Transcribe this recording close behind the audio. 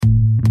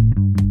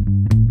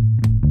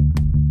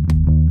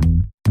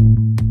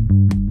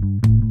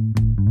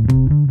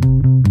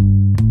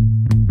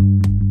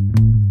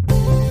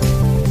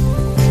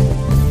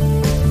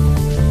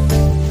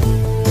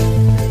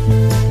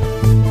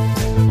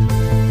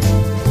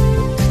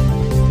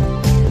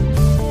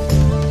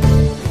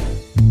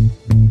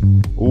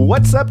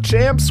What's up,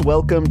 champs?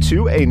 Welcome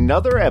to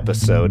another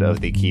episode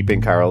of the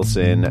Keeping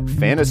Karlsson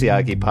Fantasy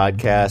Hockey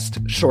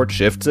Podcast, Short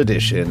Shifts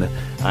Edition.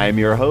 I'm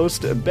your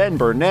host, Ben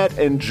Burnett,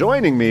 and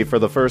joining me for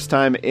the first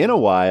time in a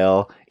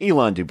while,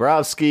 Elon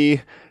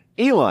Dubrovsky.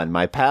 Elon,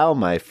 my pal,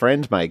 my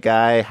friend, my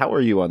guy, how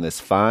are you on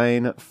this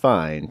fine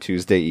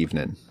Tuesday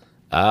evening?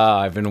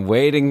 I've been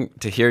waiting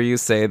to hear you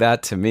say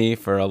that to me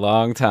for a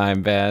long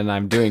time, Ben.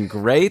 I'm doing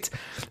great.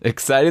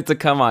 Excited to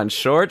come on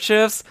Short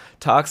Shifts,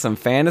 talk some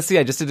fantasy.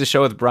 I just did a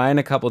show with Brian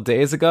a couple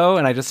days ago,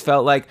 and I just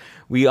felt like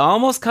we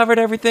almost covered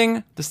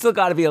everything. There's still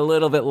got to be a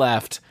little bit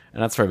left.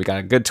 And that's right. We got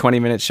a good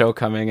 20-minute show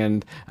coming,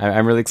 and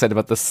I'm really excited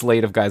about the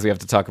slate of guys we have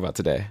to talk about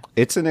today.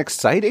 It's an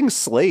exciting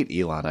slate,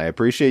 Elon. I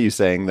appreciate you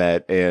saying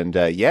that. And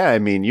yeah, I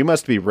mean, you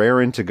must be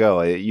raring to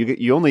go.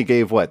 You only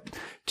gave,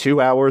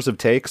 2 hours of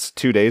takes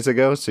 2 days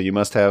ago? So you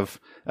must have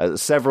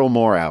several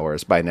more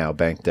hours by now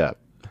banked up.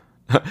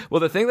 Well,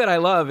 the thing that I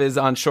love is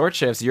on Short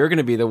Shifts, you're going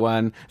to be the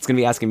one that's going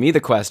to be asking me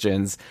the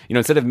questions. You know,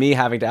 instead of me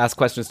having to ask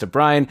questions to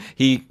Brian,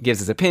 he gives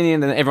his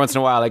opinion. And every once in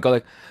a while, I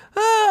go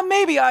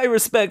maybe I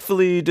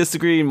respectfully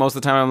disagree. And most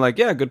of the time, I'm like,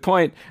 yeah, good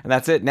point. And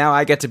that's it. Now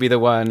I get to be the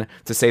one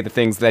to say the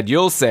things that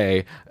you'll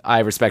say I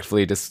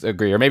respectfully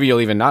disagree. Or maybe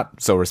you'll even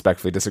not so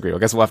respectfully disagree. I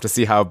guess we'll have to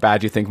see how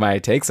bad you think my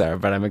takes are.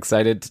 But I'm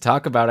excited to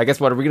talk about, I guess,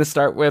 what are we going to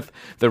start with?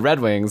 The Red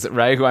Wings,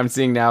 right? Who I'm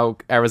seeing now,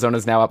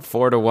 Arizona's now up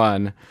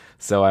 4-1.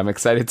 So I'm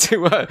excited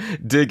to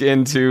dig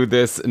into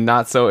this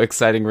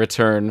not-so-exciting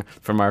return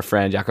from our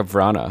friend Jakub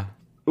Vrana.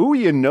 Ooh,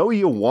 you know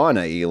you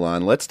wanna,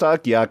 Elon. Let's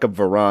talk Jakub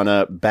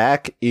Vrana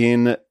back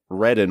in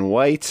red and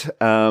white,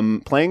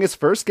 playing his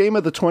first game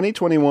of the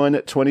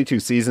 2021-22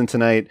 season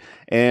tonight,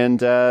 and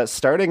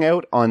starting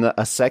out on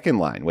a second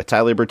line with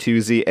Tyler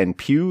Bertuzzi and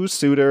Pius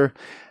Suter,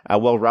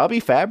 while Robbie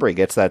Fabry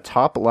gets that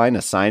top line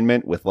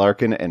assignment with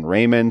Larkin and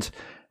Raymond.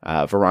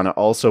 Vrana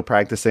also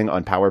practicing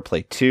on Power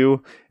Play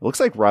 2. It looks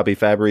like Robbie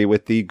Fabry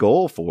with the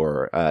goal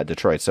for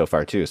Detroit so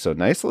far, too. So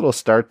nice little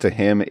start to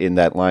him in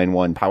that Line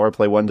 1 Power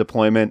Play 1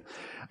 deployment.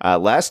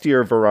 Last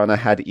year, Vrana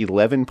had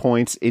 11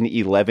 points in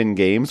 11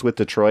 games with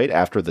Detroit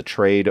after the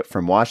trade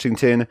from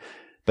Washington,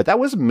 but that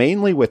was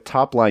mainly with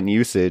top-line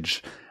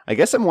usage. I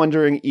guess I'm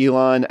wondering,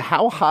 Elon,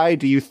 how high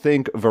do you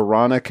think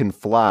Vrana can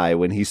fly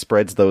when he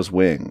spreads those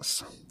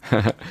wings?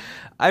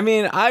 I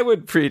mean, I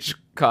would preach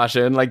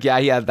caution. Yeah,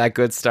 he had that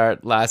good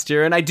start last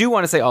year. And I do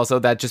want to say also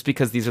that just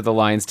because these are the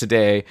lines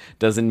today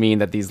doesn't mean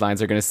that these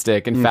lines are going to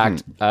stick. In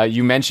fact,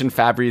 you mentioned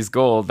Fabry's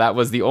goal. That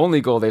was the only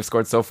goal they've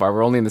scored so far.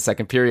 We're only in the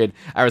second period.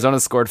 Arizona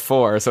scored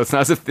 4. So it's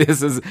not as if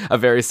this is a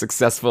very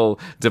successful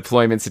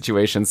deployment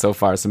situation so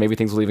far. So maybe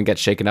things will even get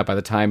shaken up by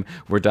the time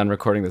we're done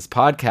recording this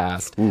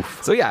podcast. Oof.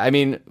 So yeah, I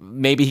mean,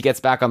 maybe he gets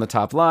back on the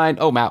top line.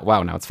 Oh, Matt,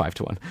 wow, now it's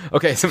 5-1.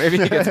 Okay, so maybe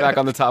he gets back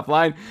on the top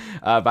line.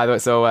 By the way,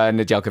 so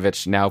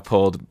Nedeljkovic now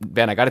pulled.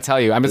 Ben, I got to tell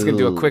you, I'm just going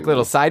to do a quick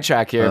little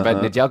sidetrack here, but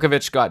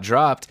Nedeljkovic got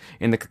dropped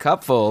in the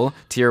Cupful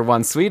Tier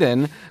 1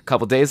 Sweden a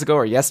couple days ago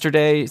or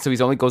yesterday, so he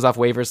only goes off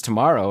waivers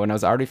tomorrow, and I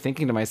was already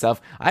thinking to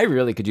myself, I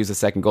really could use a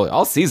second goalie.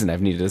 All season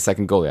I've needed a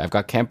second goalie. I've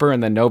got Kemper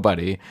and then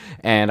nobody,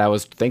 and I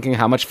was thinking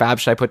how much fab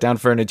should I put down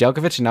for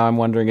Nedeljkovic, and now I'm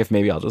wondering if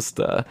maybe I'll just,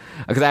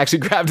 because I actually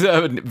grabbed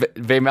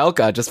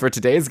Vejmelka just for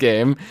today's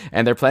game,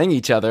 and they're playing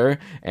each other,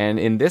 and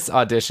in this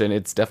audition,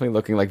 it's definitely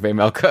looking like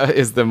Vejmelka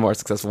is the more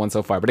successful one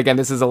so far. But again,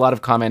 this is a lot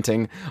of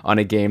commenting on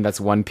a game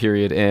that's one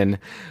period in.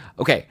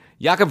 Okay,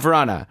 Jakub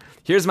Vrana.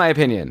 Here's my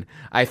opinion.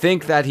 I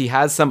think that he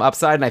has some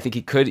upside, and I think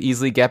he could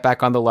easily get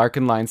back on the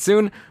Larkin line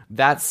soon.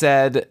 That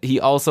said, he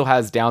also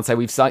has downside.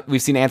 We've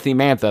seen Anthony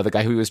Mantha, the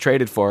guy who he was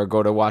traded for,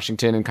 go to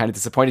Washington and kind of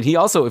disappointed. He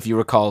also, if you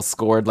recall,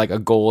 scored a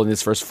goal in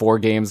his first 4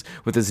 games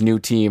with his new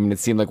team, and it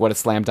seemed like what a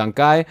slam dunk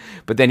guy.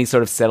 But then he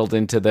sort of settled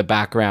into the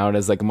background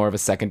as more of a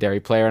secondary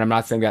player. And I'm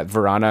not saying that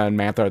Vrana and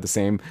Mantha are the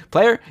same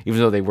player, even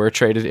though they were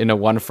traded in a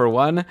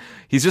 1-for-1.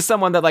 He's just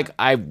someone that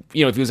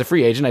if he was a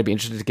free agent, I'd be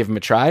interested to give him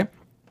a try.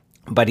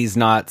 But he's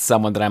not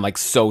someone that I'm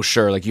so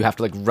sure you have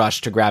to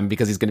rush to grab him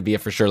because he's going to be a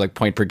for sure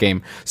point per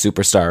game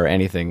superstar or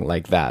anything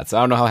like that. So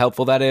I don't know how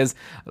helpful that is.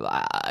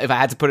 If I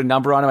had to put a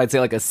number on him, I'd say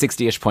a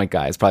 60-ish point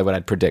guy is probably what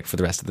I'd predict for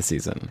the rest of the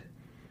season.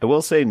 I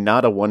will say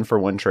not a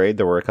 1-for-1 trade.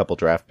 There were a couple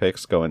draft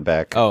picks going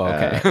back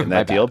in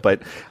that deal.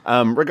 But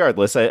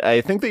regardless,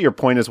 I think that your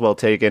point is well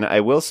taken.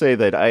 I will say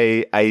that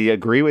I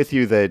agree with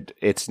you that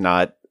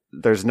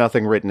there's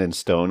nothing written in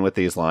stone with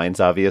these lines,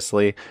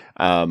 obviously.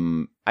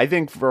 I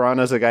think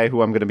Vrana's a guy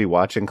who I'm going to be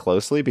watching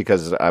closely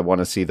because I want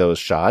to see those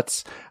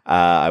shots.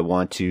 I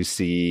want to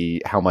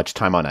see how much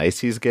time on ice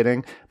he's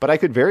getting. But I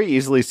could very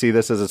easily see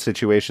this as a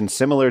situation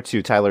similar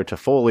to Tyler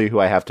Toffoli, who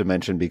I have to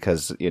mention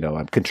because,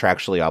 I'm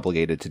contractually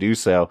obligated to do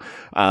so,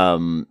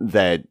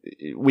 that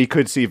we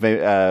could see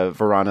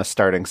Vrana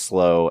starting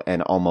slow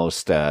and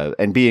almost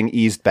and being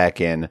eased back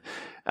in.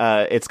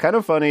 It's kind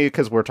of funny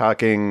because we're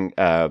talking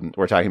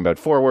about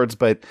forwards,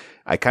 but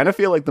I kind of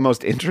feel like the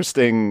most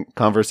interesting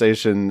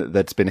conversation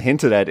that's been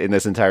hinted at in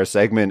this entire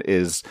segment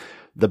is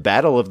the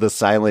battle of the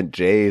silent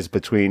J's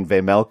between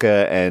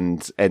Vejmelka and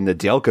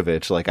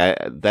Nedeljkovic. Like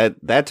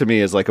that to me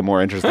is like a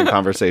more interesting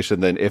conversation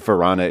than if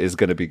Vrana is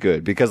going to be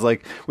good, because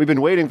like we've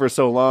been waiting for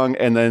so long,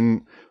 and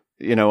then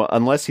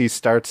unless he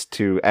starts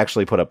to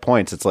actually put up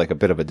points, it's like a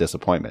bit of a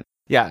disappointment.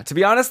 Yeah, to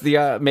be honest,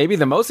 the maybe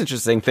the most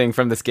interesting thing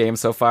from this game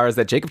so far is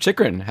that Jakob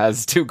Chychrun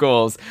has 2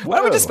 goals. Why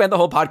don't we just spend the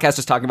whole podcast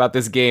just talking about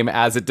this game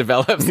as it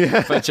develops?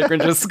 Yeah. But Chychrun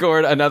just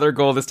scored another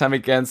goal, this time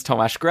against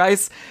Tomáš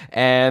Greiss,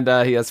 and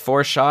he has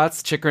 4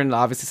 shots. Chychrun,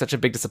 obviously such a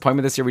big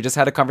disappointment this year. We just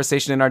had a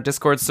conversation in our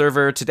Discord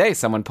server today.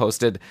 Someone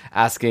posted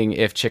asking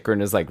if Chychrun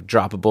is like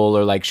droppable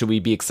or like should we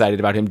be excited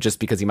about him just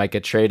because he might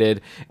get traded?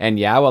 And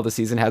yeah, while the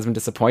season has been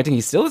disappointing, he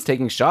still is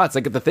taking shots.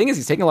 Like the thing is,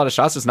 he's taking a lot of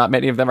shots, just not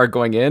many of them are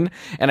going in.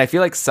 And I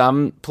feel like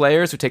some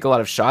players who take a lot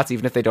of shots,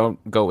 even if they don't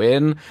go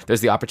in, there's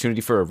the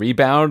opportunity for a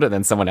rebound, and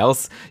then someone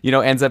else,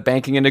 ends up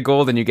banking into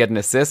goal, then you get an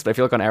assist. But I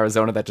feel like on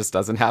Arizona, that just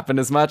doesn't happen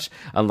as much,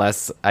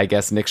 unless, I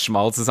guess, Nick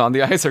Schmaltz is on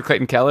the ice or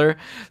Clayton Keller.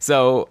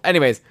 So,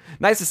 anyways,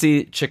 nice to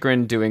see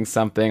Chychrun doing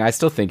something. I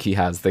still think he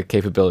has the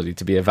capability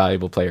to be a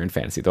valuable player in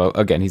fantasy, though,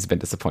 again, he's been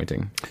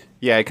disappointing.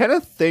 Yeah, I kind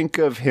of think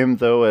of him,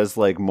 though, as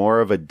like more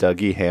of a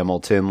Dougie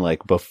Hamilton,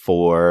 like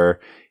before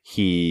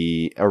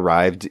he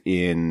arrived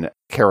in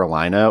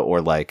Carolina,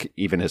 or like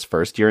even his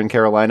first year in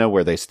Carolina,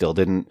 where they still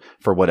didn't,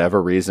 for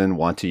whatever reason,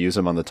 want to use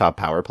him on the top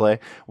power play,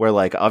 where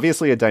like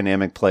obviously a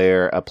dynamic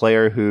player, a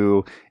player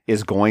who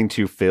is going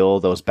to fill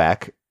those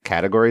back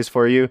categories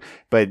for you.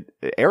 But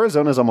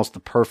Arizona is almost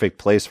the perfect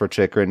place for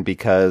Chychrun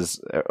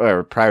because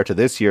prior to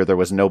this year, there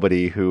was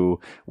nobody who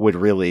would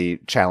really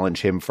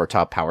challenge him for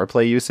top power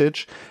play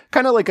usage.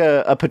 Kind of like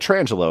a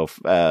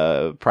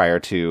Pietrangelo prior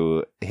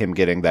to him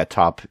getting that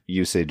top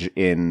usage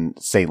in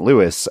St.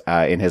 Louis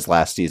in his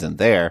last season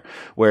there,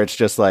 where it's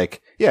just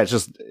like, yeah,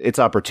 it's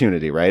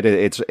opportunity, right?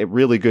 It's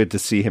really good to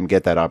see him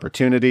get that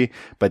opportunity,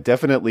 but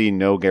definitely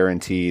no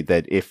guarantee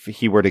that if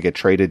he were to get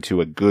traded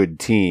to a good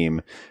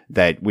team,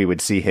 that we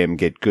would see him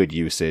get good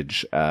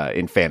usage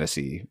in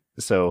fantasy.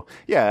 So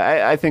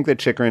yeah, I think that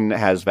Chychrun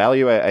has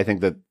value. I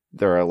think that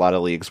there are a lot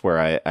of leagues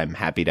where I'm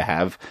happy to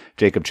have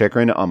Jakob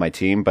Chychrun on my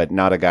team, but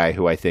not a guy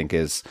who I think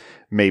is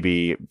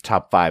maybe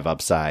top 5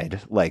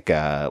 upside, like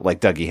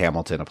Dougie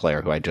Hamilton, a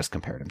player who I just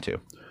compared him to.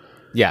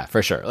 Yeah,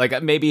 for sure.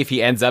 Like maybe if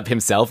he ends up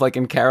himself like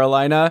in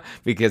Carolina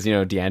because,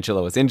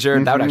 D'Angelo is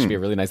injured, that would actually be a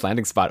really nice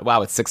landing spot.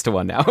 Wow, it's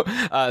 6-1 now.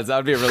 So that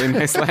would be a really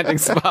nice landing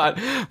spot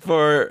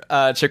for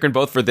Chychrun,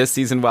 both for this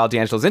season while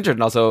D'Angelo's injured,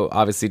 and also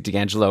obviously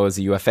D'Angelo is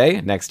a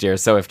UFA next year.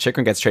 So if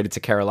Chychrun gets traded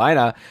to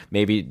Carolina,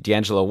 maybe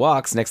D'Angelo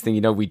walks. Next thing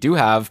you know, we do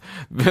have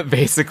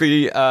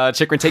basically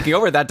Chychrun taking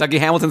over that Dougie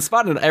Hamilton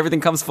spot, and everything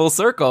comes full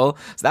circle.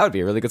 So that would be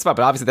a really good spot.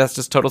 But obviously that's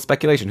just total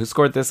speculation. Who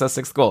scored this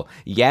 6th goal?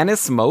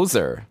 Yanis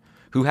Moser.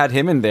 Who had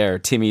him in their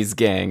Timmy's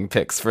gang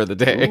picks for the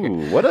day?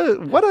 Ooh, what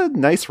a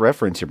nice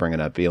reference you're bringing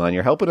up, Elon.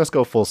 You're helping us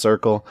go full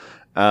circle.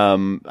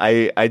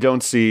 I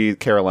don't see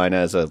Carolina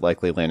as a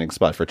likely landing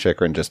spot for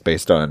Chychrun just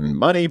based on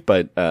money,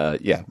 but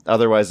yeah,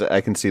 otherwise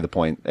I can see the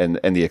point and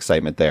the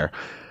excitement there.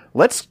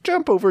 Let's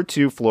jump over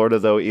to Florida,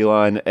 though,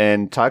 Elon,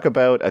 and talk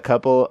about a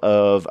couple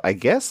of, I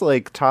guess,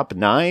 like top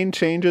 9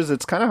 changes.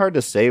 It's kind of hard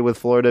to say with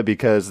Florida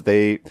because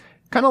they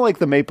kind of like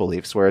the Maple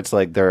Leafs, where it's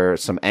like there are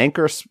some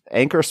anchor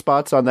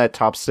spots on that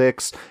top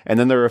 6, and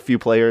then there are a few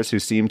players who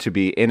seem to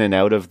be in and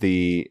out of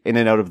the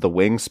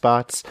wing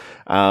spots.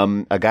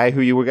 A guy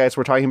who you guys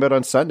were talking about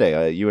on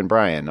Sunday, you and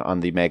Brian on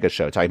the Mega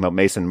Show, talking about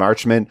Mason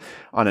Marchment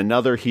on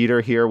another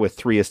heater here with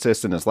 3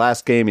 assists in his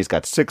last game. He's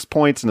got 6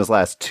 points in his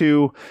last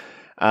 2.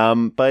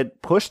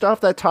 But pushed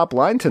off that top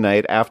line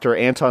tonight after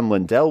Anton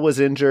Lundell was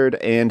injured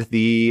and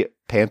the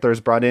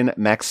Panthers brought in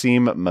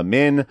Maxime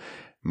Mamin.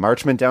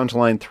 Marchment down to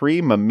line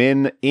 3,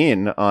 Mamin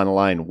in on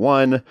line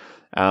 1.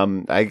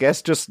 I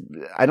guess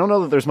I don't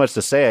know that there's much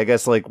to say. I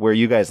guess like where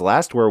you guys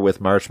last were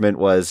with Marchment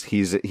was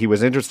he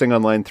was interesting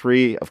on line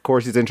 3. Of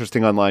course, he's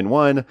interesting on line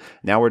 1.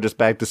 Now we're just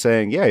back to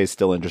saying, yeah, he's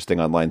still interesting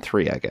on line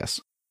 3, I guess.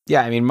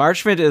 Yeah, I mean,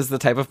 Marchment is the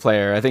type of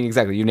player, I think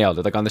exactly, you nailed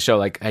it. Like on the show,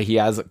 like he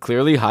has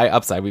clearly high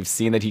upside. We've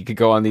seen that he could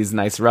go on these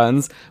nice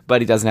runs,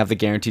 but he doesn't have the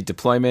guaranteed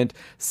deployment.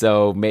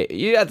 So at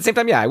the same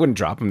time, yeah, I wouldn't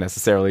drop him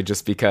necessarily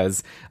just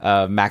because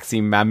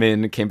Maxime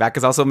Mamin came back.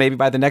 Because also maybe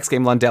by the next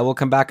game, Lundell will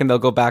come back and they'll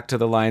go back to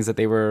the lines that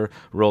they were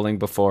rolling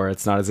before.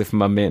 It's not as if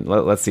Mamin,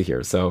 let's see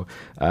here. So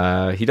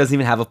he doesn't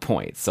even have a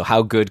point. So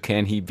how good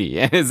can he be?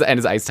 And his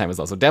ice time is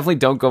also. Definitely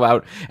don't go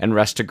out and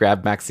rush to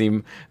grab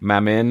Maxime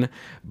Mamin.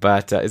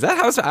 But is that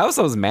how I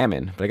also was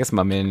Mammon, but I guess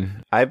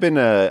Mamin. I've been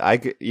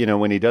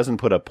when he doesn't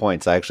put up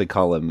points, I actually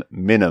call him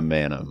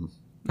Minamanum.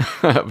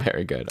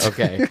 Very good.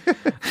 Okay.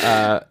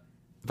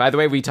 By the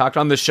way, we talked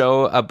on the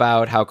show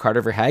about how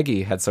Carter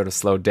Verhaeghe had sort of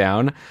slowed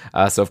down.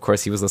 So of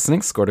course he was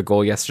listening, scored a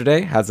goal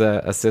yesterday, has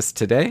an assist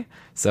today.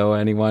 So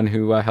anyone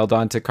who held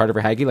on to Carter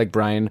Verhaeghe, like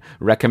Brian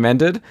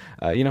recommended,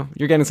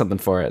 you're getting something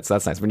for it. So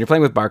that's nice. When you're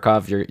playing with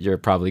Barkov, you're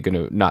probably going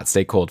to not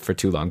stay cold for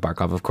too long.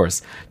 Barkov, of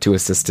course, 2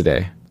 assists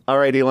today. All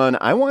right, Elon,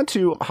 I want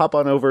to hop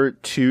on over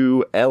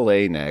to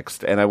LA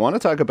next, and I want to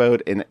talk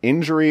about an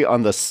injury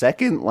on the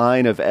second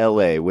line of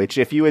LA, which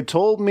if you had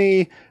told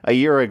me a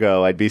year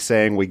ago, I'd be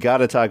saying we got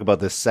to talk about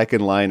the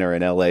second liner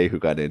in LA who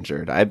got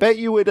injured. I bet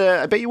you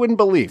wouldn't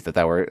believe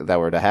that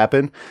were to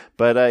happen.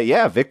 But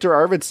yeah, Victor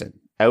Arvidsson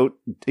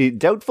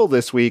doubtful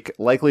this week,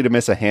 likely to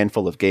miss a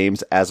handful of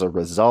games as a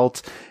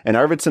result. And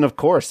Arvidsson, of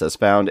course, has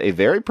found a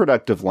very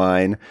productive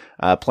line,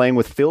 playing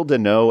with Phil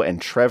Danault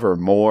and Trevor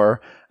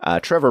Moore.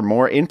 Trevor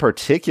Moore in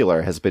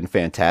particular has been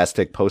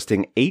fantastic,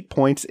 posting 8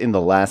 points in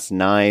the last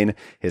 9.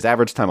 His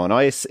average time on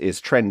ice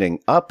is trending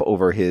up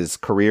over his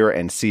career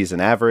and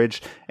season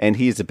average, and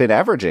he's been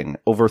averaging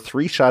over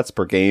 3 shots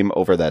per game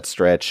over that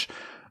stretch.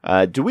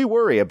 Do we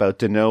worry about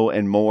Danault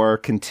and Moore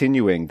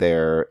continuing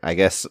their, I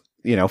guess,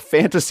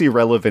 fantasy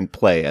relevant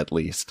play, at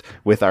least,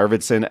 with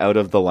Arvidsson out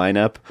of the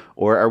lineup,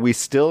 or are we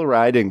still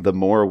riding the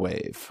Moore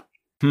wave?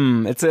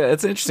 It's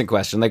an interesting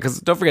question. Like, because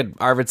don't forget,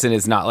 Arvidsson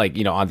is not like,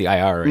 on the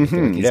IR or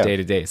anything. Like, he's day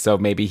to day. So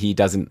maybe he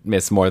doesn't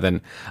miss more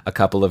than a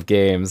couple of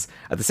games.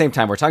 At the same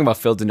time, we're talking about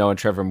Phil Danault and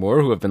Trevor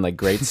Moore, who have been like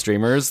great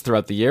streamers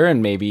throughout the year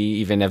and maybe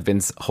even have been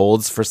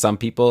holds for some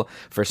people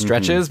for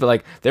stretches. But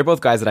like, they're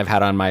both guys that I've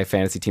had on my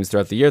fantasy teams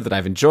throughout the year that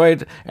I've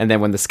enjoyed. And then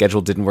when the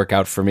schedule didn't work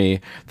out for me,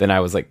 then I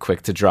was like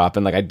quick to drop.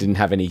 And like, I didn't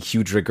have any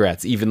huge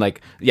regrets. Even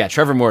like,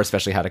 Trevor Moore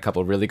especially had a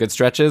couple really good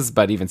stretches.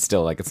 But even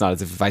still, like, it's not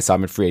as if I saw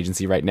him in free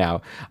agency right now,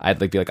 I'd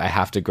like be like, I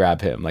have to grab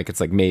him. Like, it's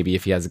like maybe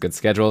if he has a good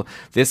schedule.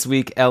 This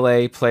week,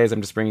 LA plays,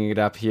 I'm just bringing it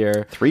up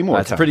here. 3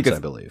 more times, pretty good, I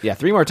believe. Yeah,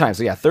 3 more times.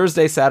 So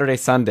Thursday, Saturday,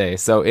 Sunday.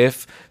 So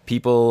if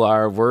people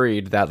are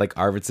worried that like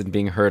Arvidsson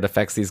being hurt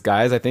affects these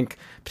guys, I think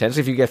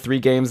potentially if you get 3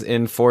 games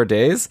in 4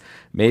 days,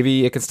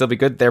 maybe it can still be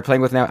good. They're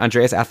playing with now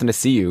Andreas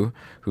Athanasiou,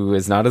 who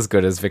is not as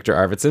good as Victor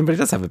Arvidsson, but he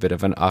does have a bit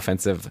of an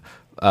offensive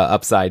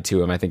upside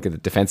to him. I think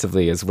that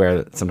defensively is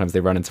where sometimes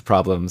they run into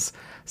problems.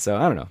 So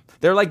I don't know.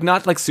 They're like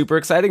not like super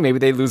exciting. Maybe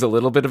they lose a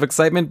little bit of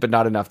excitement, but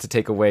not enough to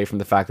take away from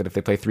the fact that if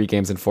they play 3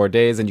 games in 4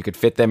 days and you could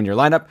fit them in your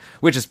lineup,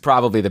 which is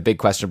probably the big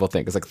questionable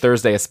thing. Because like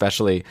Thursday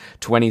especially,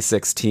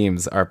 26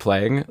 teams are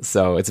playing.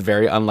 So it's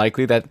very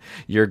unlikely that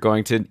you're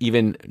going to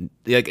even,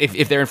 like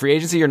if they're in free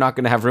agency, you're not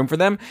going to have room for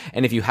them.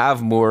 And if you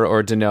have Moore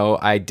or Danault,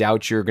 I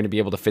doubt you're going to be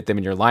able to fit them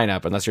in your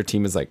lineup unless your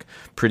team is like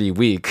pretty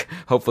weak.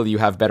 Hopefully you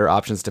have better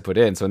options to put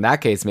in. So in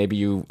that case, maybe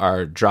you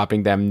are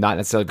dropping them not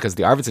necessarily because of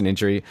the Arvidsson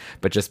injury,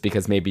 but just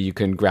because maybe you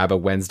can grab a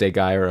Wednesday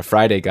guy or a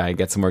Friday guy and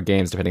get some more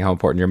games depending how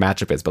important your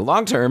matchup is. But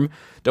long term,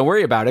 don't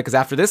worry about it because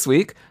after this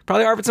week,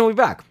 probably Arvidsson will be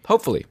back.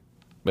 Hopefully.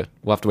 But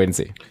we'll have to wait and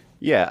see.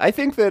 Yeah, I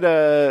think that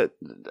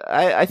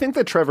I think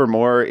that Trevor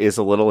Moore is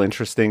a little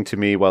interesting to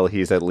me while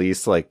he's at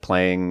least like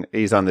playing.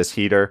 He's on this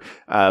heater,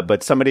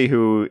 but somebody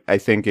who I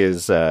think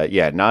is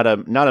not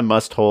a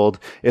must hold.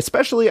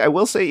 Especially, I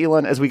will say,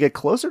 Elon, as we get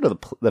closer to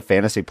the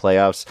fantasy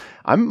playoffs,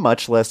 I'm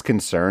much less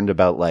concerned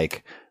about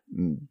like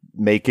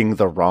making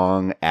the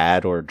wrong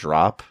add or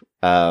drop.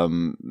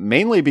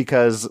 Mainly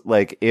because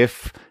like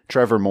if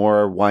Trevor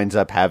Moore winds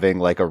up having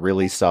like a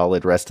really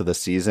solid rest of the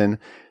season,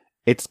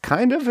 it's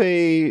kind of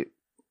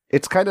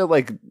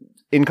like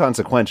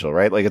inconsequential,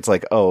 right? Like it's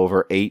like,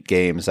 over 8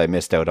 games I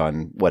missed out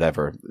on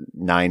whatever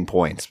 9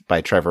 points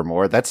by Trevor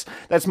Moore. That's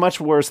much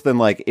worse than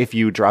like if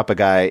you drop a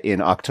guy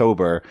in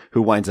October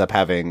who winds up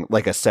having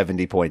like a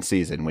 70-point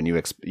season when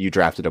you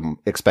drafted him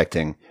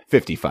expecting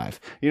 55.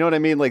 You know what I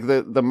mean? Like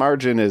the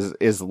margin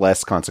is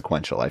less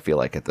consequential, I feel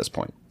like, at this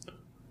point.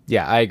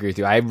 Yeah, I agree with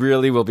you. I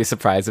really will be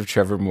surprised if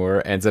Trevor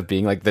Moore ends up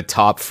being like the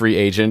top free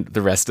agent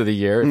the rest of the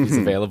year if he's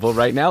available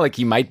right now. Like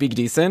he might be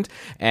decent.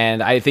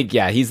 And I think,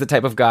 he's the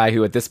type of guy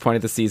who at this point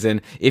of the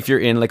season, if you're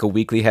in like a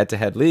weekly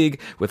head-to-head league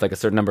with like a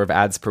certain number of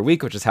ads per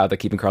week, which is how the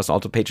Keeping Karlsson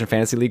Ultimate Patron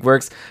Fantasy League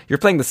works, you're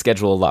playing the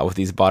schedule a lot with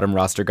these bottom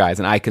roster guys.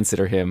 And I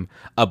consider him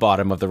a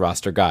bottom of the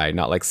roster guy,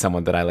 not like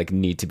someone that I like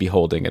need to be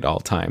holding at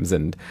all times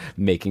and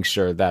making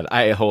sure that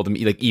I hold him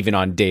like even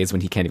on days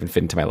when he can't even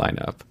fit into my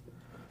lineup.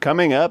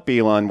 Coming up,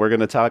 Elon, we're going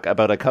to talk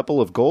about a couple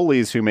of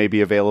goalies who may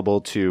be available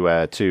to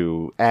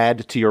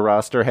add to your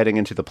roster heading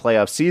into the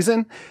playoff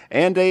season,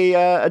 and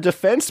a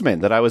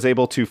defenseman that I was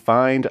able to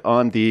find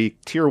on the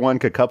Tier 1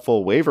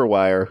 Cupful waiver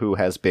wire who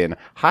has been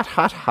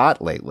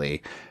hot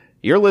lately.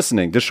 You're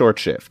listening to Short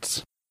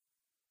Shifts.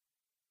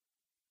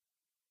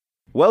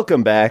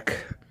 Welcome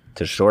back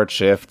to Short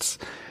Shifts.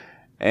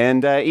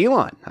 And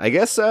Elon, I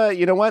guess,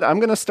 you know what? I'm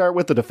going to start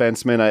with the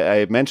defenseman.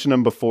 I mentioned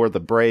him before the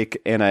break,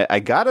 and I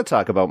got to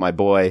talk about my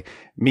boy,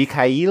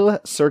 Mikhail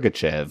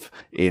Sergachev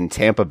in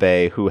Tampa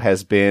Bay, who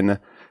has been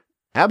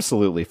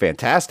absolutely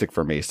fantastic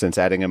for me since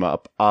adding him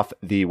up off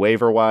the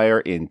waiver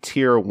wire in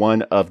Tier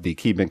 1 of the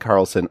Keeping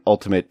Karlsson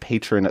Ultimate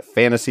Patron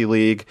Fantasy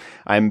League.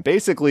 I'm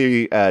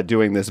basically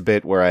doing this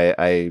bit where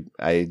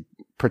I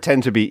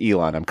pretend to be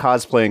Elon. I'm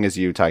cosplaying as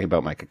you, talking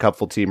about my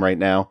Cupful team right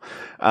now.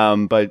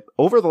 But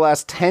over the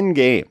last 10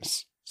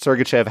 games,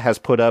 Sergachev has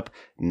put up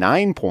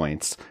 9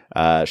 points,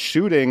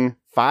 shooting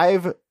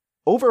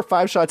over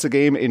 5 shots a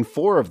game in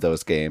 4 of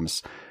those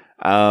games.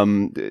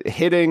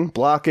 Hitting,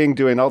 blocking,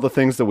 doing all the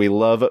things that we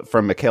love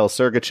from Mikhail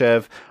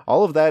Sergachev.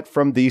 All of that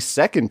from the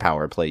second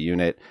power play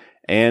unit.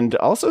 And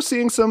also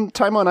seeing some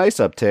time on ice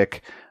uptick.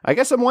 I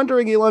guess I'm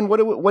wondering, Elon,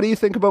 what do you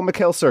think about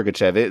Mikhail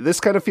Sergachev? This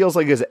kind of feels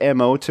like his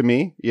MO to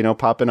me,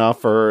 popping off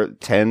for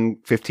 10,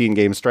 15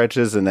 game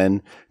stretches and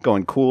then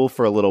going cool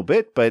for a little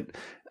bit. But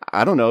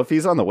I don't know if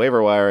he's on the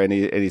waiver wire and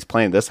he's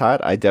playing this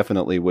hot. I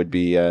definitely would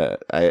be.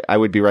 I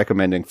would be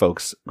recommending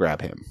folks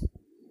grab him.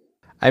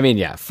 I mean,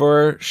 yeah,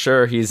 for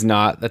sure, he's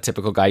not the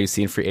typical guy you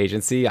see in free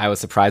agency. I was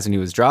surprised when he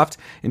was dropped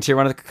in Tier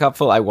 1 of the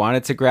Cupful. I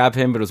wanted to grab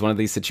him, but it was one of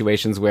these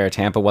situations where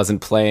Tampa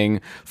wasn't playing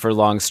for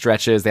long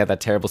stretches. They had that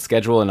terrible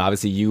schedule, and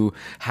obviously you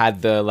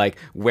had the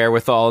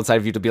wherewithal inside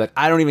of you to be like,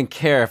 I don't even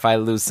care if I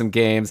lose some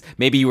games.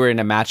 Maybe you were in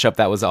a matchup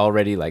that was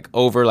already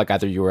over,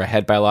 either you were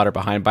ahead by a lot or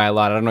behind by a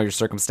lot. I don't know your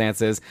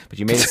circumstances, but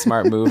you made a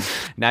smart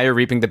move. Now you're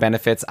reaping the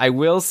benefits. I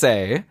will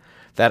say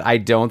that I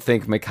don't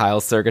think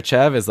Mikhail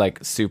Sergachev is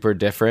super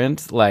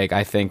different.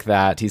 I think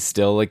that he's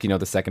still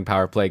the second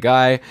power play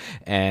guy,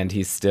 and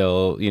he's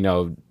still,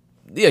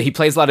 he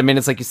plays a lot of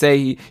minutes, like you say.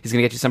 He's going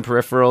to get you some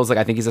peripherals.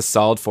 I think he's a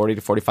solid 40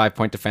 to 45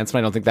 point defenseman.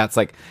 I don't think that's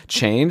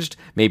changed.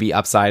 Maybe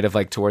upside of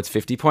towards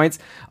 50 points.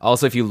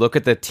 Also, if you look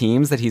at the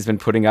teams that he's been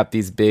putting up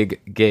these big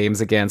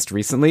games against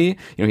recently,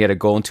 he had a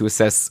goal and 2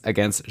 assists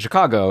against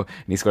Chicago,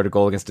 and he scored a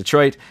goal against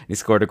Detroit, and he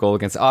scored a goal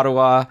against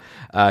Ottawa.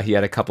 He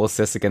had a couple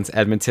assists against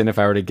Edmonton. If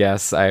I were to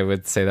guess, I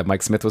would say that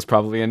Mike Smith was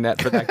probably in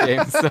net for that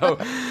game. So,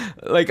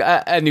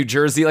 at New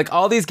Jersey,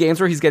 all these games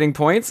where he's getting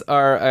points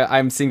are,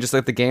 I'm seeing just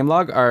the game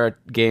log, are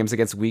games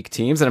against weak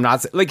teams, and I'm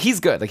not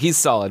he's good, he's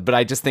solid, but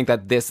I just think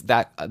that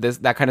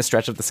that kind of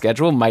stretch of the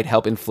schedule might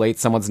help inflate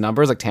someone's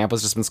numbers.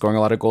 Tampa's just been scoring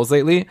a lot of goals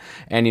lately,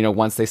 and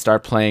once they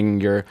start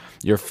playing your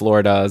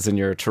Floridas and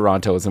your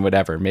Torontos and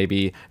whatever,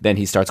 maybe then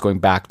he starts going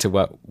back to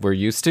what we're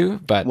used to.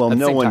 But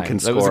no one can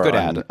score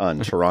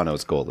on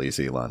Toronto's goalies,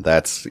 Elon.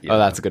 That's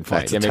that's a good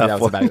point. Yeah, maybe that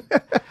was about it.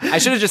 I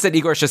should have just said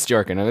Igor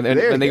Shesterkin, and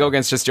when they go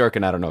against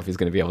Shesterkin, I don't know if he's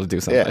going to be able to do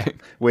something. Yeah.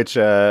 Which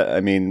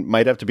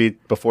might have to be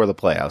before the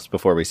playoffs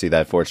before we see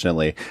that,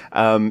 fortunately.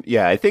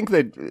 I think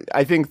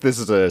this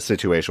is a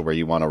situation where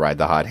you want to ride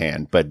the hot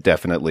hand, but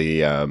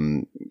definitely,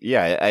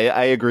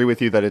 I agree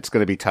with you that it's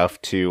going to be tough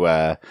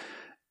to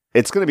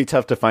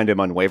find him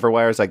on waiver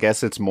wires. I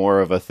guess it's more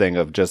of a thing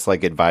of just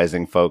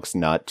advising folks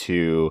not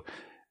to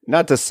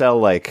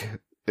sell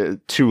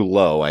too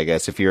low. I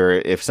guess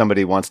if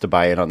somebody wants to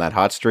buy in on that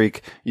hot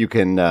streak, you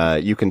can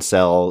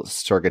sell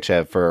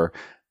Sergachev for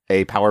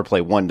a power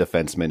play 1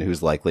 defenseman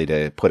who's likely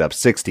to put up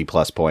 60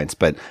 plus points.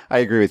 But I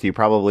agree with you.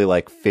 Probably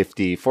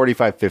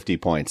 45, 50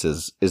 points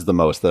is the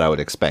most that I would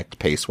expect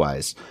pace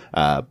wise,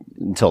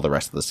 until the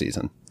rest of the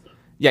season.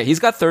 Yeah, he's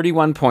got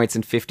 31 points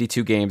in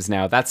 52 games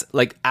now. That's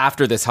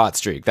after this hot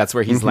streak. That's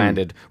where he's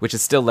landed, which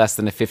is still less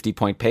than a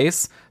 50-point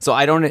pace. So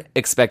I don't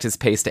expect his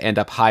pace to end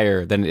up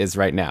higher than it is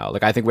right now.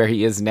 I think where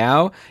he is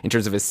now, in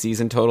terms of his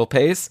season total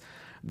pace,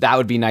 that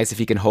would be nice if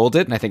he can hold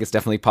it, and I think it's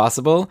definitely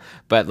possible.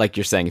 But like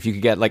you're saying, if you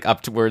could get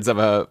up towards of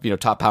a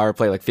top power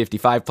play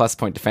 55 plus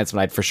point defenseman,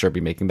 I'd for sure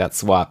be making that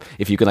swap.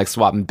 If you can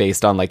swap him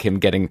based on him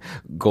getting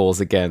goals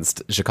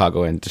against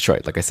Chicago and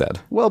Detroit, like I said.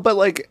 Well,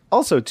 but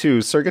also too,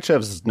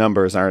 Sergachev's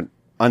numbers aren't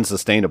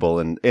unsustainable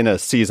in a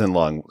season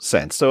long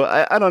sense. So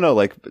I don't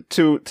know,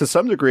 to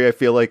some degree, I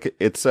feel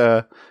it's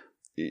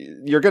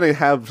you're going to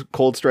have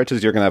cold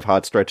stretches, you're going to have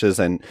hot stretches,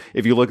 and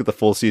if you look at the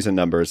full season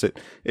numbers,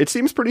 it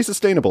seems pretty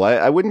sustainable.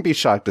 I wouldn't be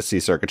shocked to see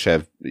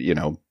Sergachev,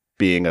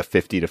 being a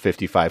 50 to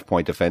 55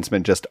 point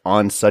defenseman just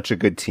on such a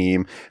good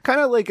team. Kind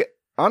of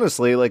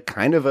honestly,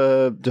 kind of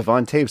a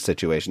Devon Toews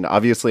situation.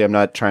 Obviously, I'm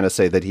not trying to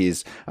say that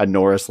he's a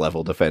Norris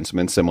level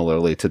defenseman,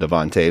 similarly to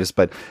Devon Toews,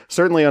 but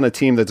certainly on a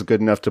team that's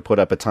good enough to put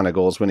up a ton of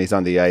goals when he's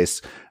on the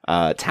ice,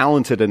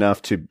 talented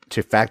enough to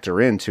factor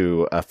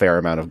into a fair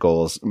amount of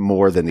goals,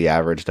 more than the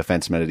average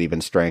defenseman at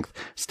even strength.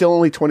 Still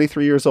only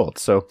 23 years old.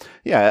 So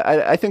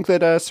yeah, I think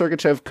that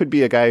Sergachev could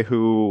be a guy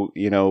who,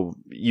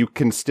 you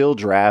can still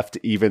draft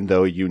even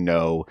though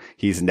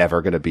he's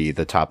never going to be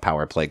the top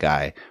power play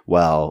guy,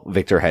 while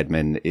Victor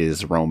Hedman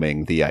is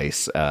roaming the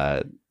ice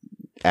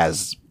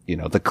as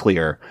the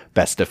clear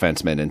best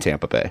defenseman in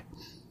Tampa Bay.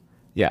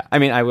 Yeah, I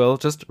mean, I will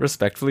just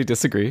respectfully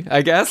disagree,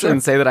 I guess, sure,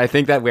 and say that I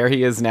think that where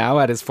he is now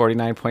at his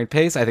 49-point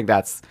pace, I think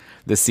that's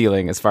the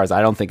ceiling as far as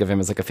I don't think of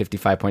him as a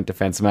 55-point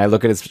defenseman. I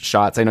look at his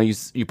shots. I know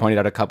you pointed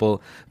out a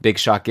couple big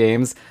shot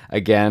games.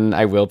 Again,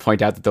 I will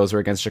point out that those were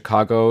against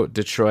Chicago,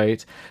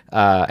 Detroit,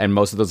 and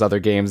most of those other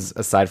games,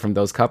 aside from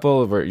those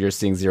couple, where you're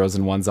seeing 0s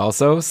and 1s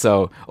also.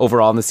 So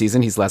overall in the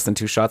season, he's less than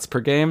 2 shots per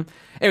game.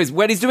 Anyways,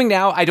 what he's doing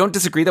now, I don't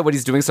disagree that what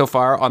he's doing so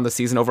far on the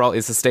season overall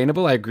is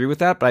sustainable. I agree with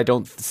that, but I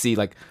don't see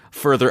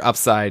further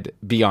upside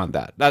beyond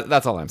that.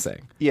 That's all I'm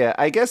saying. Yeah,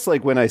 I guess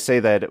when I say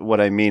that,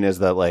 what I mean is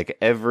that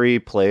every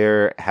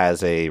player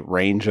has a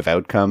range of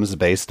outcomes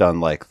based on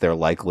their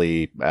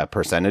likely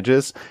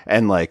percentages,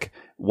 and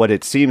what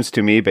it seems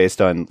to me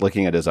based on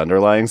looking at his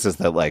underlyings is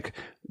that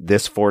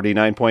this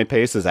 49 point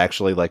pace is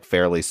actually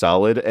fairly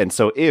solid. And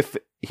so if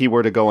he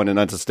were to go on an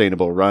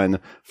unsustainable run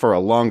for a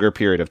longer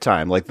period of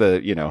time,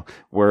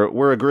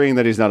 we're agreeing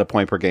that he's not a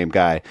point per game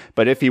guy,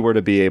 but if he were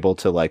to be able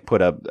to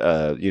put up,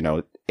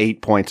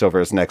 8 points over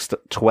his next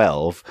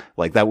 12,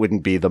 like that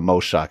wouldn't be the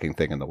most shocking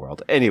thing in the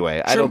world.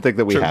 Anyway, I don't think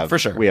that we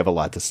have a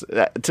lot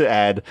to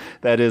add.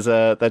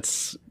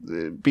 That's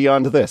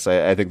beyond this.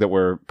 I think that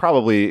we're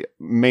probably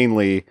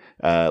mainly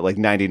like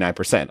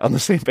 99% on the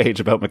same page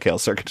about Mikhail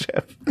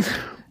Sergachev.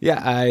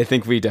 Yeah, I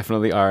think we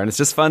definitely are, and it's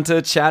just fun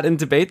to chat and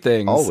debate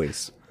things.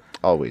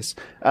 Always.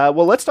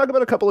 Well, let's talk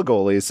about a couple of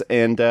goalies,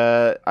 and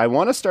I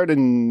want to start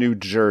in New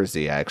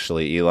Jersey,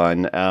 actually,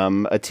 Elon.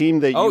 A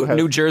team that you have...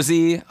 New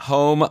Jersey,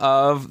 home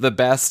of the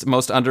best,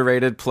 most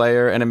underrated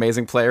player and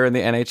amazing player in the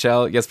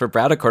NHL, Jesper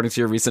Bratt, according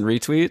to your recent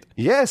retweet.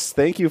 Yes,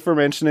 thank you for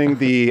mentioning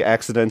the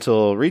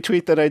accidental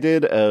retweet that I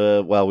did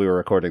while we were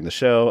recording the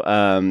show.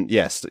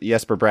 Yes,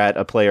 Jesper Bratt,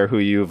 a player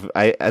who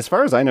as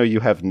far as I know,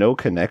 you have no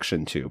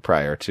connection to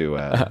prior to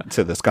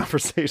this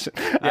conversation.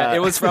 Yeah, it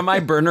was from my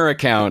burner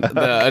account,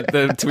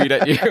 the tweet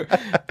at you.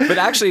 But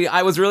actually,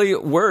 I was really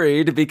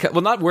worried because,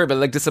 well, not worried, but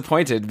like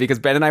disappointed because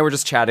Ben and I were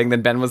just chatting.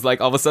 Then Ben was like,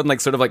 all of a sudden,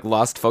 like sort of like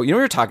lost focus. You know,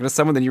 when you're talking to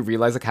someone, then you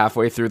realize like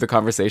halfway through the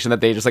conversation that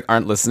they just like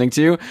aren't listening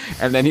to you.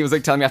 And then he was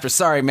like telling me after,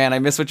 sorry, man, I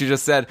missed what you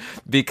just said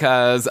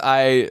because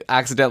I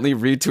accidentally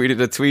retweeted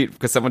a tweet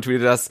because someone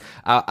tweeted us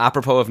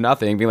apropos of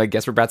nothing, being like,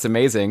 Jesper Bratt's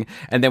amazing.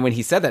 And then when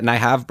he said that, and I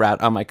have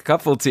Bratt on my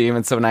cupful team,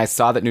 and so when I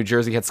saw that New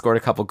Jersey had scored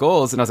a couple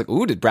goals, and I was like,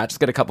 ooh, did Bratt just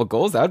get a couple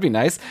goals? That would be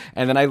nice.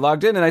 And then I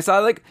logged in and I saw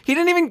like he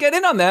didn't even get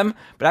in on them.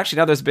 But actually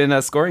now there's been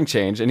a scoring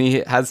change, and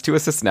he has 2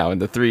 assists now in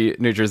the 3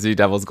 New Jersey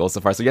Devils goals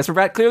so far. So Jesper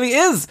Bratt clearly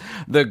is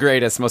the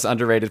greatest, most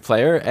underrated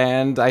player,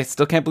 and I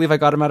still can't believe I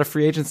got him out of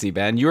free agency,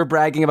 Ben. You were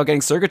bragging about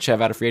getting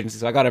Sergachev out of free agency,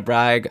 so I got to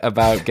brag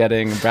about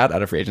getting Bratt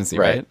out of free agency,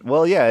 right?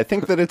 Well, yeah, I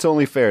think that it's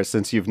only fair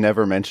since you've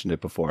never mentioned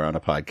it before on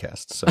a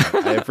podcast, so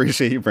I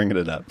appreciate you bringing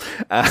it up.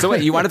 So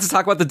wait, you wanted to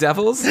talk about the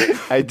Devils?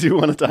 I do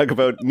want to talk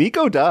about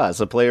Nico Daws,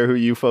 a player who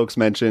you folks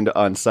mentioned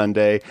on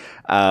Sunday,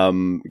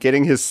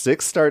 getting his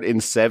 6th start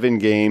in 7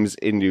 games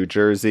in New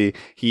Jersey.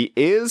 He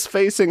is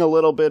facing a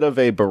little bit of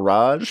a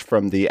barrage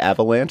from the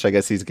Avalanche. I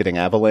guess he's getting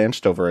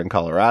avalanched over in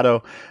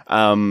Colorado.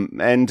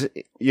 And,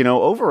 you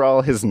know,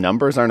 overall, his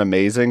numbers aren't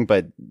amazing,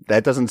 but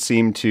that doesn't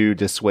seem to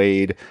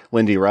dissuade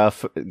Lindy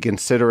Ruff,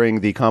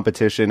 considering the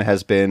competition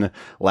has been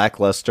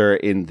lackluster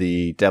in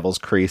the Devils'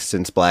 crease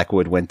since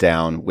Blackwood went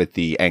down with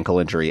the ankle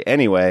injury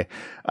anyway.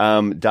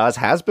 Daws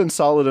has been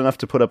solid enough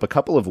to put up a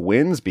couple of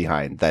wins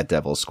behind that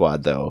Devils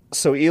squad, though.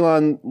 So,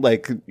 Elon,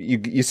 like,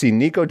 you see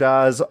Nico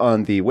Daws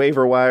on the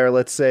waiver wire,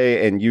 let's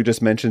say, and you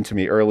just mentioned to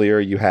me earlier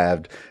you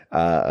had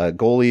a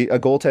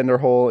goaltender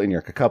hole in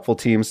your cupful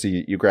team, so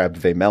you grabbed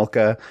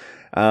Vejmelka.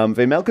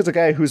 Vejmelka's a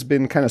guy who's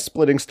been kind of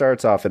splitting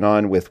starts off and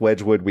on with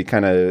Wedgwood.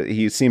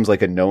 He seems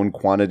like a known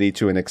quantity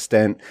to an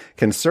extent,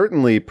 can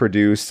certainly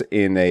produce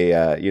in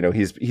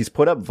he's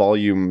put up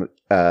volume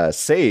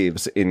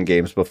saves in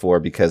games before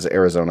because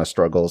Arizona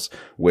struggles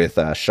with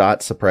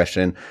shot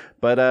suppression.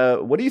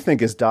 But what do you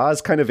think? Is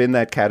Daws kind of in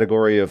that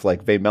category of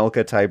like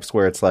Vejmelka types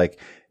where it's like,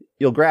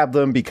 you'll grab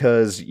them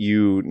because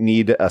you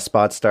need a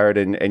spot start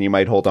and you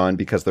might hold on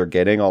because they're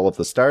getting all of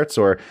the starts?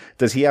 Or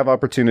does he have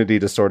opportunity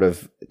to sort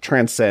of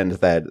transcend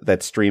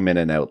that stream in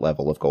and out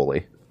level of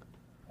goalie?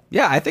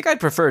 Yeah, I think I'd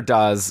prefer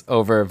Daws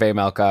over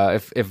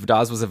Vejmelka. If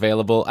Daws was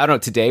available, I don't know,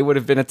 today would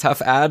have been a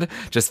tough ad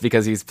just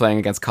because he's playing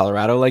against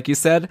Colorado, like you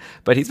said.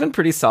 But he's been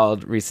pretty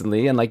solid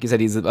recently. And like you said,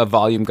 he's a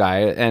volume guy.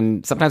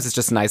 And sometimes it's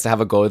just nice to have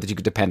a goalie that you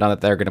could depend on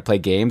that they're going to play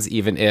games,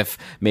 even if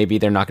maybe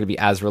they're not going to be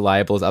as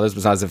reliable as others.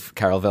 Besides, if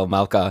Karel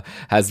Vejmelka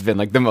has been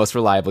like the most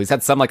reliable. He's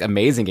had some like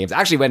amazing games.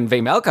 Actually, when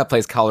Vejmelka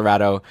plays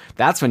Colorado,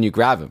 that's when you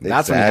grab him.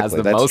 That's when he has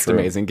the most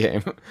amazing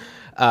game.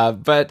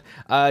 But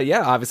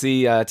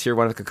obviously, tier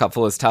 1 of the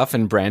cupful is tough,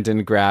 and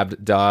Brandon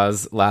grabbed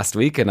Daws last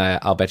week, and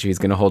I'll bet you he's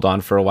going to hold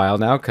on for a while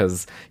now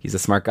because he's a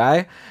smart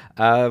guy.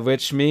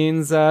 Which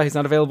means he's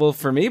not available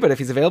for me. But if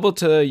he's available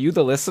to you,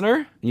 the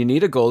listener, you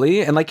need a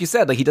goalie. And like you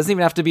said, like he doesn't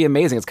even have to be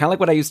amazing. It's kind of like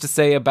what I used to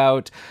say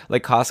about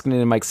like Koskinen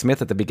and Mike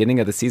Smith at the beginning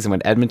of the season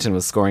when Edmonton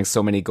was scoring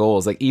so many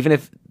goals. Like even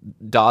if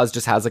Daws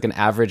just has like an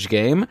average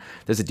game,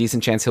 there's a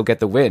decent chance he'll get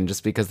the win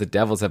just because the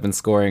Devils have been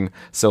scoring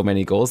so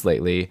many goals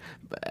lately.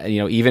 You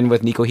know, even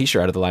with Nico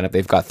Hischier out of the lineup,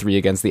 they've got 3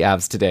 against the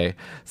Avs today.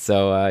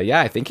 So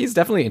I think he's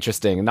definitely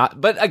interesting.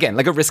 But again,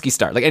 like a risky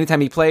start. Like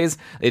anytime he plays,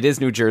 it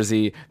is New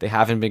Jersey. They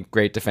haven't been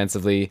great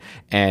defensively,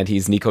 and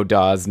he's Nico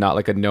Daws, not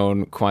like a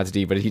known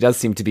quantity, but he does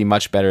seem to be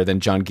much better than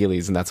John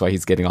Gillies, and that's why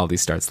he's getting all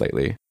these starts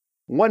lately.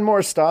 One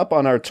more stop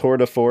on our tour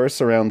de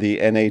force around the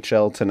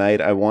NHL tonight.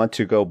 I want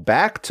to go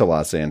back to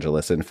Los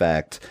Angeles, in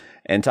fact,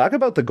 and talk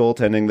about the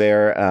goaltending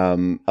there.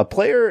 A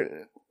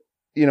player,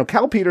 you know,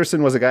 Cal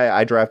Peterson was a guy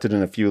I drafted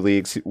in a few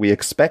leagues. We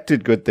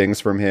expected good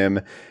things from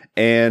him.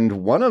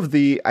 And one of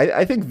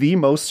I think the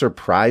most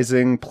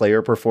surprising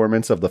player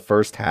performance of the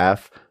first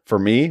half for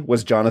me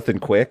was Jonathan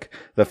Quick.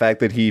 The fact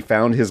that he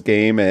found his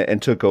game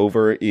and took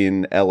over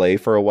in LA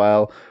for a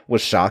while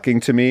was shocking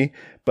to me.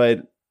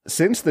 But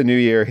since the new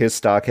year, his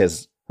stock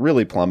has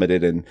really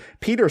plummeted, and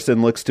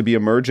Peterson looks to be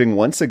emerging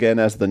once again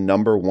as the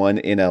number 1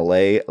 in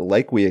LA,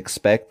 like we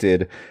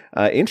expected.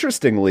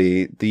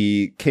 Interestingly,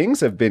 the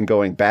Kings have been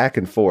going back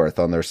and forth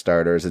on their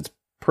starters. It's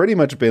pretty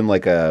much been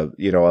like a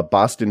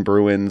Boston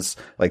Bruins,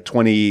 like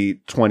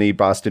 2020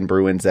 Boston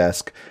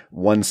Bruins-esque,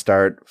 one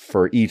start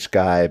for each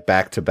guy,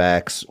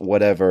 back-to-backs,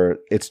 whatever.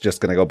 It's just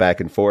going to go back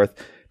and forth.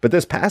 But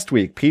this past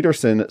week,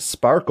 Peterson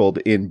sparkled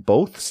in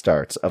both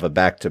starts of a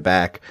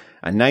back-to-back,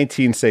 a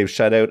 19-save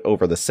shutout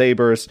over the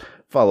Sabres,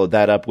 followed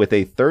that up with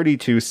a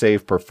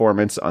 32-save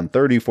performance on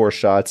 34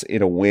 shots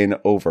in a win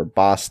over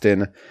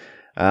Boston.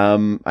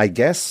 I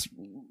guess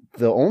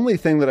the only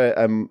thing that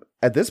I'm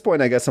at this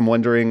point, I guess I'm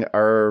wondering,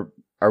 are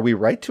we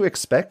right to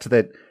expect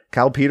that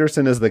Cal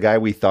Peterson is the guy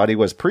we thought he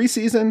was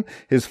preseason?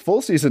 His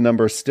full season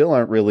numbers still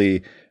aren't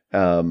really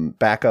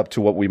back up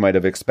to what we might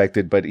have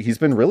expected, but he's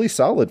been really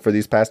solid for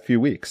these past few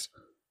weeks.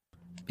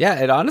 Yeah,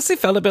 it honestly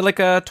felt a bit like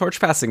a torch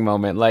passing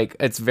moment. Like,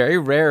 it's very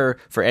rare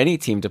for any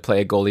team to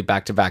play a goalie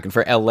back-to-back. And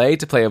for LA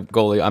to play a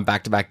goalie on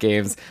back-to-back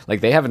games,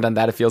 like, they haven't done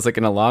that, it feels like,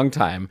 in a long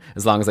time,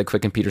 as long as, like,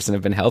 Quick and Peterson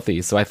have been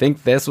healthy. So I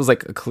think this was,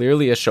 like,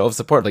 clearly a show of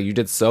support. Like, you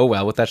did so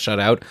well with that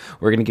shutout.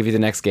 We're going to give you the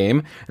next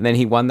game. And then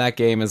he won that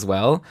game as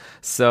well.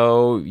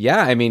 So,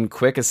 yeah, I mean,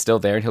 Quick is still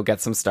there and he'll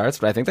get some starts.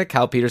 But I think that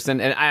Cal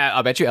Peterson, and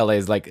I'll bet you LA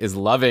is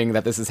loving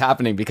that this is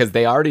happening, because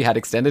they already had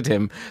extended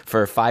him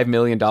for $5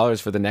 million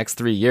for the next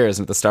 3 years.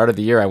 And at the start of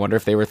the year, I wonder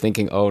if they were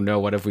thinking, oh no,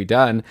 what have we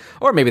done?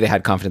 Or maybe they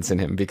had confidence in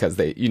him because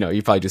they, you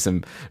probably do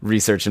some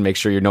research and make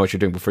sure you know what you're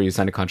doing before you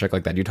sign a contract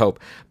like that, you'd hope.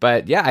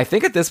 But yeah, I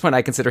think at this point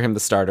I consider him the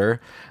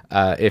starter.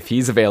 If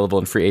he's available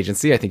in free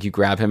agency, I think you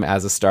grab him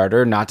as a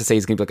starter. Not to say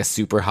he's going to be like a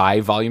super high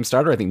volume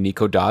starter. I think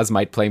Nico Daws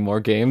might play more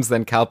games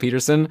than Cal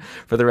Peterson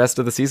for the rest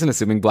of the season,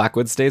 assuming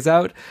Blackwood stays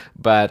out.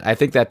 But I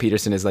think that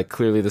Peterson is like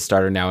clearly the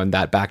starter now, and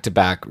that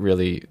back-to-back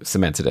really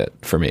cemented it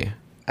for me.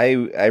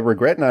 I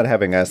regret not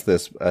having asked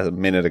this a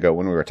minute ago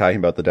when we were talking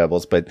about the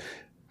Devils, but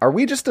are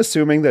we just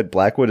assuming that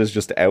Blackwood is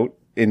just out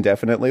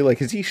indefinitely?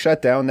 Like, is he shut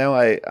down now?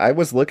 I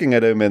was looking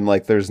at him and,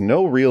 like, there's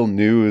no real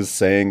news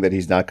saying that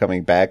he's not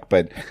coming back,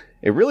 but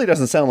it really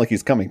doesn't sound like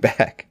he's coming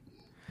back.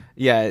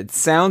 Yeah, it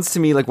sounds to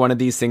me like one of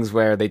these things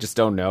where they just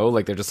don't know.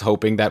 Like, they're just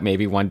hoping that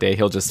maybe one day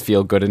he'll just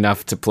feel good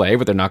enough to play,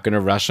 but they're not going to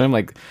rush him.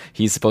 Like,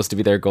 he's supposed to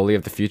be their goalie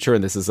of the future,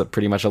 and this is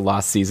pretty much a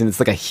lost season. It's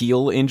like a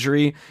heel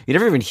injury. You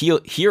never even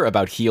hear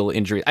about heel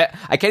injury.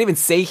 I can't even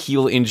say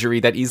heel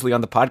injury that easily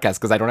on the podcast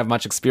because I don't have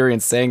much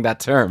experience saying that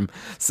term.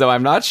 So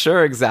I'm not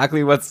sure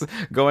exactly what's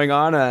going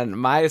on. And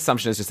my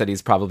assumption is just that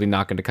he's probably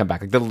not going to come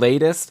back. Like, the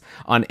latest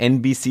on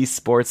NBC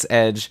Sports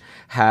Edge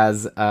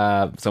has,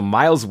 so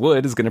Miles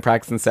Wood is going to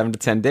practice in 7 to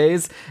 10 days.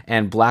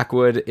 And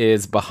Blackwood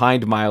is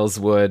behind Miles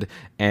Wood,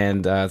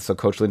 and so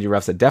Coach Lindy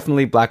Ruff said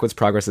definitely Blackwood's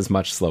progress is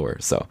much slower.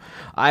 So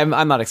I'm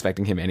not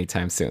expecting him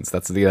anytime soon. So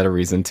that's the other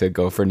reason to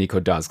go for Nico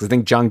Daws, because I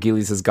think John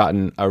Gillies has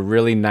gotten a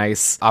really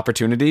nice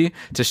opportunity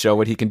to show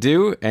what he can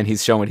do, and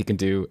he's shown what he can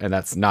do, and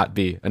that's not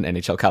be an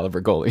NHL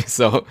caliber goalie.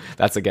 So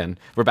that's, again,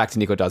 we're back to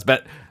Nico Daws,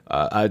 but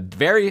a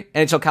very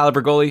NHL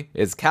caliber goalie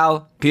is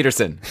Cal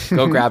Peterson.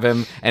 Go grab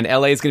him, and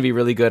LA is going to be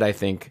really good, I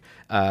think.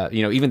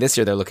 Even this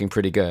year they're looking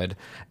pretty good,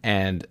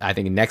 and I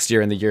think next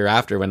year and the year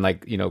after, when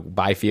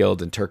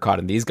Byfield and Turcotte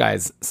and these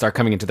guys start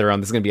coming into their own,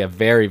 this is going to be a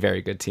very,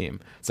 very good team.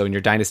 So in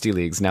your dynasty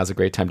leagues, now's a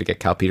great time to get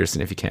Cal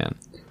Peterson if you can.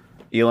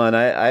 Elon,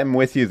 I'm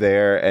with you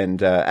there,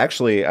 and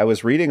actually, I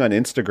was reading on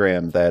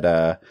Instagram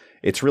that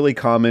it's really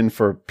common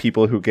for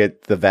people who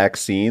get the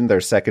vaccine,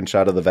 their second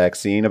shot of the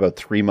vaccine, about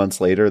 3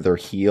 months later, their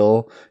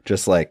heel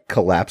just like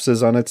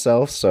collapses on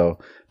itself. So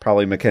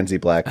probably Mackenzie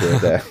Blackwood.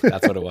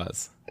 That's what it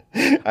was.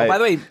 By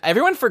the way,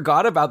 everyone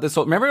forgot about this.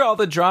 Remember all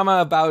the drama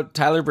about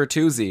Tyler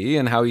Bertuzzi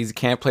and how he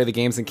can't play the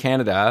games in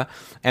Canada?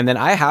 And then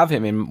I have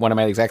him in one of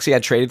my leagues. Actually, I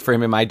traded for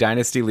him in my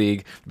Dynasty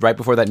League right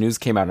before that news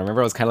came out. I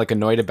remember I was kind of like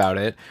annoyed about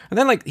it. And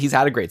then he's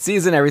had a great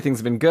season.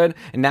 Everything's been good.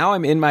 And now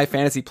I'm in my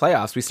fantasy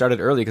playoffs. We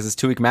started early because it's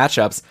 2-week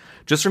matchups.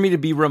 Just for me to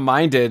be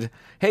reminded,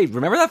 hey,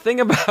 remember that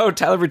thing about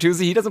Tyler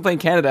Bertuzzi? He doesn't play in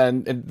Canada,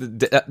 and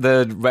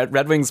the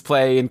Red Wings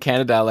play in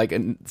Canada like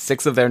in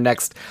 6 of their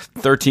next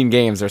 13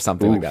 games or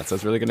something like that. So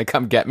it's really going to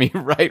come get me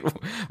right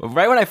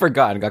when I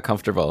forgot and got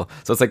comfortable.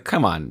 So it's like,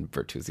 come on,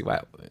 Bertuzzi.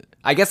 Wow.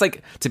 I guess,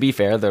 to be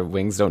fair, the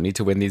Wings don't need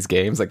to win these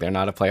games. They're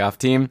not a playoff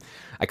team.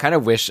 I kind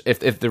of wish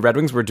if the Red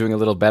Wings were doing a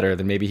little better,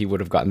 then maybe he would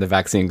have gotten the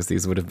vaccine because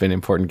these would have been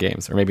important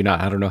games. Or maybe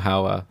not. I don't know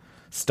how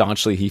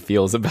staunchly he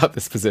feels about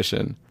this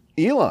position.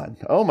 Elon,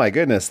 oh my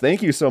goodness,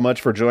 thank you so much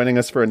for joining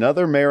us for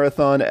another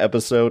marathon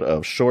episode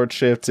of Short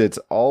Shifts. It's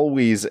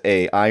always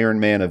a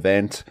Iron Man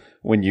event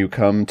when you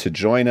come to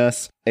join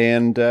us.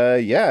 And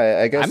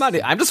I guess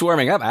I'm just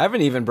warming up. I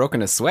haven't even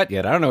broken a sweat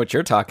yet. I don't know what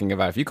you're talking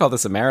about. If you call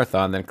this a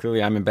marathon, then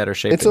clearly I'm in better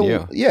shape than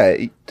you.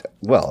 Yeah.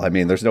 Well, I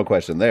mean, there's no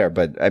question there,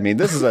 but I mean,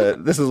 this is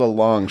a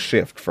long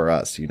shift for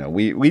us.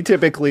 We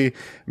typically,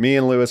 me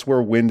and Lewis,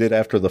 we're winded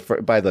after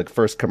by the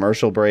first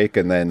commercial break,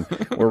 and then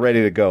we're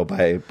ready to go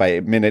by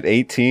minute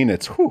 18.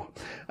 It's whew.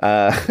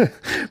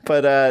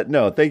 But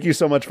no, thank you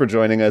so much for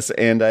joining us,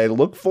 and I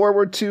look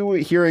forward to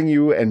hearing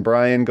you and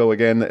Brian go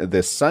again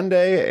this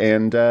Sunday.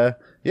 And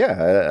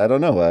I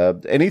don't know.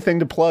 Anything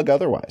to plug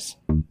otherwise?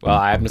 Well,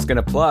 I'm just going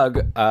to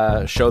plug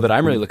a show that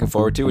I'm really looking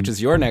forward to, which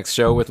is your next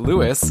show with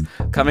Lewis,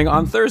 coming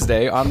on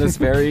Thursday on this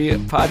very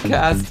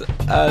podcast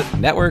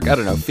network,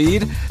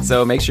 feed.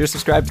 So make sure you're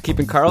subscribed to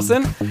Keeping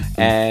Karlsson,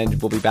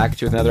 and we'll be back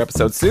at you with another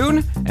episode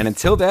soon. And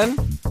until then,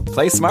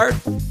 play smart,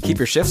 keep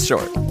your shifts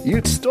short.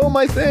 You stole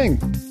my thing.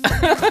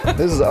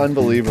 This is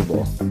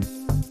unbelievable.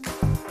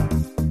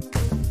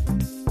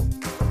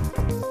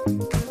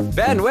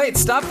 Ben, wait,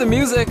 stop the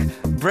music.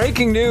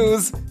 Breaking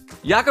news.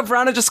 Jakub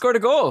Vrana just scored a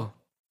goal.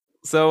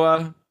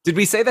 So, did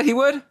we say that he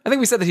would? I think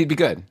we said that he'd be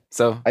good.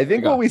 So I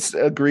think what we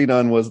agreed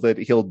on was that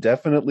he'll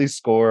definitely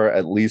score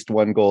at least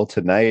one goal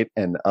tonight,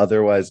 and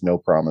otherwise no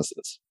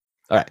promises.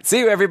 All right. See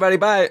you, everybody.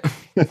 Bye.